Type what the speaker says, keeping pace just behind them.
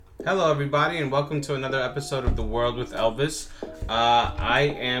Hello everybody and welcome to another episode of The World with Elvis. I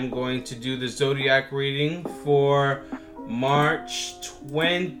am going to do the Zodiac reading for March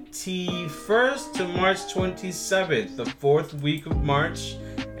 21st to March 27th, the fourth week of March.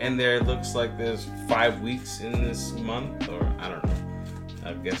 And there looks like there's 5 weeks in this month, or I don't know.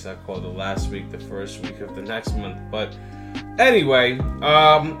 I guess I call the last week the first week of the next month. But anyway,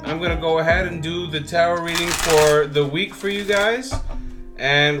 I'm going to go ahead and do the tarot reading for the week for you guys.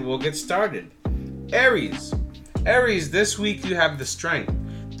 And we'll get started. Aries, this week you have the Strength.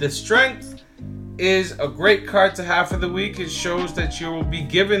 The Strength is a great card to have for the week. It shows that you will be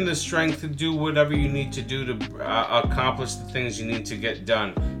given the strength to do whatever you need to do to accomplish the things you need to get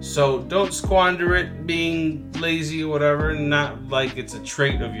done. So don't squander it being lazy or whatever, not like it's a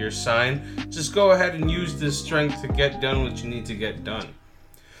trait of your sign. Just go ahead and use this strength to get done what you need to get done.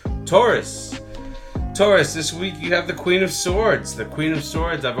 Taurus, this week you have the Queen of Swords. The Queen of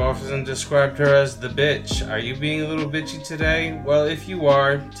Swords, I've often described her as the bitch. Are you being a little bitchy today? Well, if you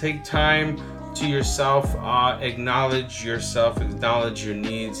are, take time to yourself, acknowledge yourself, acknowledge your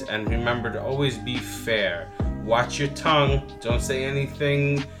needs, and remember to always be fair. Watch your tongue. Don't say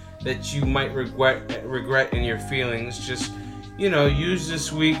anything that you might regret in your feelings. Just, use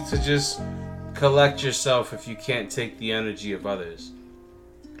this week to just collect yourself if you can't take the energy of others.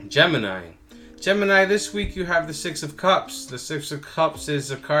 Gemini, this week you have the Six of Cups. The Six of Cups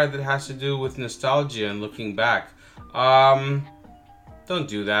is a card that has to do with nostalgia and looking back. Don't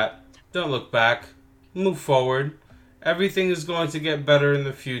do that. Don't look back. Move forward. Everything is going to get better in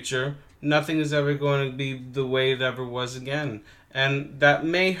the future. Nothing is ever going to be the way it ever was again. And that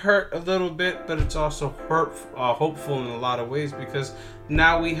may hurt a little bit, but it's also hopeful in a lot of ways because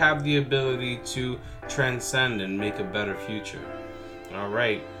now we have the ability to transcend and make a better future. All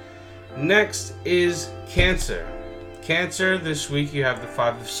right. Next is Cancer. Cancer, this week you have the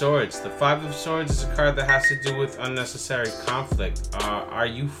Five of Swords. The Five of Swords is a card that has to do with unnecessary conflict. Are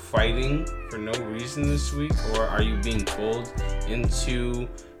you fighting for no reason this week, or are you being pulled into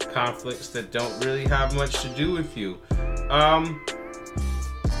conflicts that don't really have much to do with you?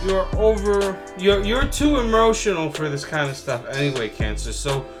 You're too emotional for this kind of stuff anyway, Cancer.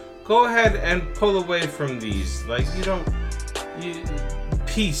 So go ahead and pull away from these.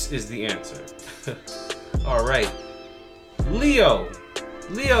 Peace is the answer. All right. Leo,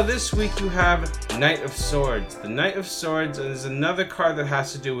 this week you have Knight of Swords. The Knight of Swords is another card that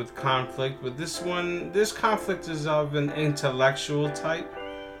has to do with conflict, but this conflict is of an intellectual type.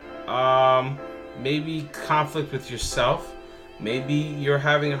 Maybe conflict with yourself. Maybe you're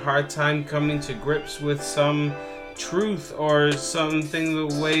having a hard time coming to grips with some truth or something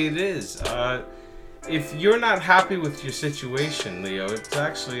the way it is. If you're not happy with your situation, Leo, it's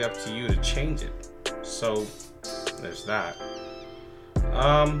actually up to you to change it. So, there's that.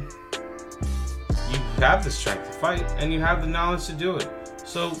 You have the strength to fight, and you have the knowledge to do it.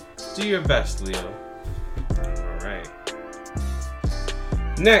 So, do your best, Leo. Alright.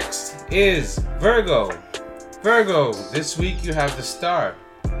 Next is Virgo. Virgo, this week you have the Star.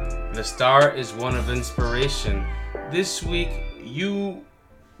 The Star is one of inspiration. This week, you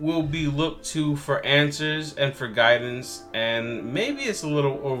will be looked to for answers and for guidance, and maybe it's a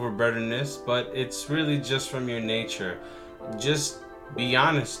little overburdenedness, but it's really just from your nature. Just be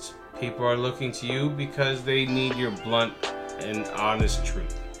honest. People are looking to you because they need your blunt and honest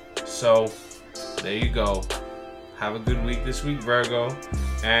truth. So there you go. Have a good week this week, Virgo,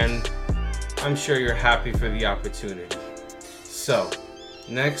 and I'm sure you're happy for the opportunity. So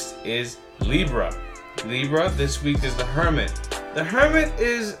next is Libra. Libra, this week is the Hermit. The Hermit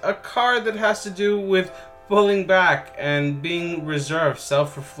is a card that has to do with pulling back and being reserved,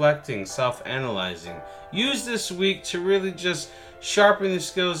 self-reflecting, self-analyzing. Use this week to really just sharpen the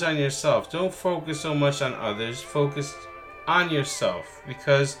skills on yourself. Don't focus so much on others. Focus on yourself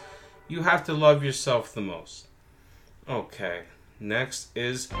because you have to love yourself the most. Okay, next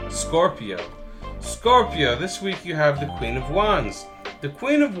is Scorpio. Scorpio, this week you have the Queen of Wands. The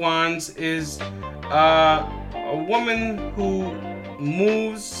Queen of Wands is a woman who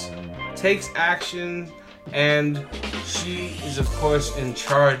moves, takes action, and she is, of course, in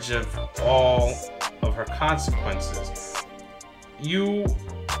charge of all of her consequences. You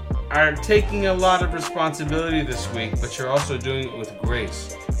are taking a lot of responsibility this week, but you're also doing it with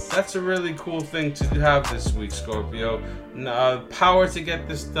grace. That's a really cool thing to have this week, Scorpio. Power to get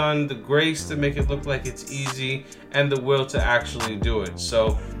this done, the grace to make it look like it's easy, and the will to actually do it.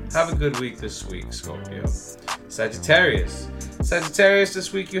 So have a good week this week, Scorpio. Sagittarius,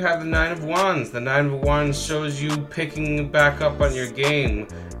 this week you have the Nine of Wands. The Nine of Wands shows you picking back up on your game,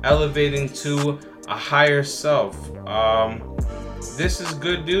 elevating to a higher self. this is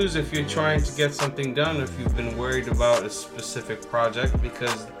good news if you're trying to get something done, if you've been worried about a specific project,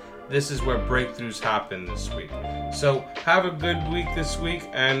 because this is where breakthroughs happen this week. So have a good week this week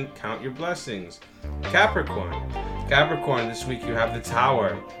and count your blessings. Capricorn, this week you have the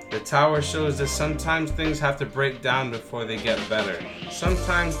Tower. The Tower shows that sometimes things have to break down before they get better.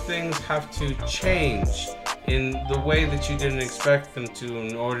 Sometimes things have to change in the way that you didn't expect them to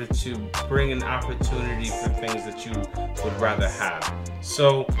in order to bring an opportunity for things that you would rather have.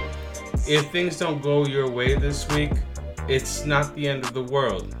 So if things don't go your way this week, it's not the end of the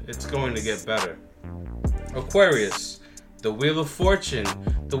world. It's going to get better. Aquarius, the Wheel of Fortune.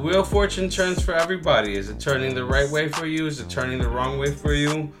 The Wheel of Fortune turns for everybody. Is it turning the right way for you? Is it turning the wrong way for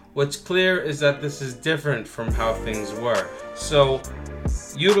you? What's clear is that this is different from how things were. So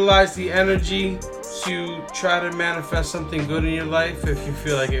utilize the energy to try to manifest something good in your life if you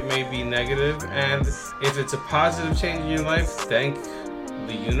feel like it may be negative. And if it's a positive change in your life, thank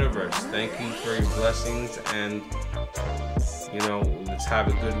the universe. Thank you for your blessings, and let's have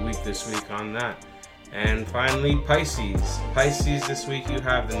a good week this week on that. And finally, Pisces. Pisces, this week you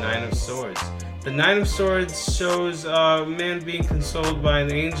have the Nine of Swords. The Nine of Swords shows a man being consoled by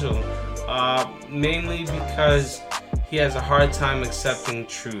an angel, mainly because he has a hard time accepting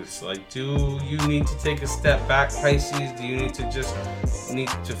truths. Like, do you need to take a step back, Pisces? Do you need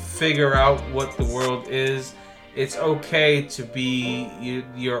to figure out what the world is? It's okay to be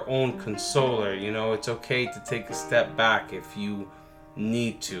your own consoler. It's okay to take a step back if you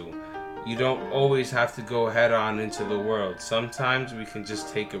need to. You don't always have to go head on into the world. Sometimes we can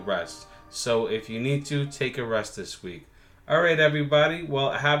just take a rest. So if you need to, take a rest this week. All right, everybody.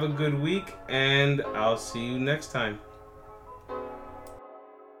 Well, have a good week, and I'll see you next time.